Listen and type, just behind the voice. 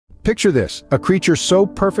Picture this, a creature so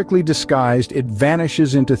perfectly disguised it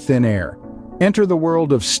vanishes into thin air. Enter the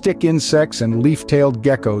world of stick insects and leaf-tailed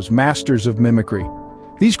geckos, masters of mimicry.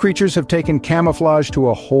 These creatures have taken camouflage to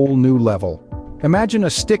a whole new level. Imagine a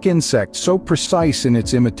stick insect so precise in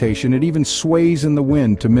its imitation it even sways in the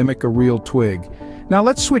wind to mimic a real twig. Now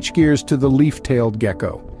let's switch gears to the leaf-tailed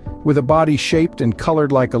gecko. With a body shaped and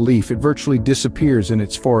colored like a leaf, it virtually disappears in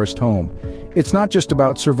its forest home. It's not just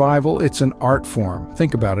about survival, it's an art form.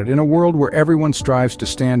 Think about it. In a world where everyone strives to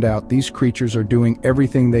stand out, these creatures are doing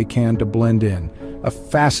everything they can to blend in. A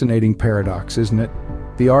fascinating paradox, isn't it?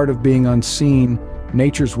 The art of being unseen,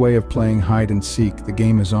 nature's way of playing hide and seek. The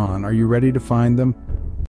game is on. Are you ready to find them?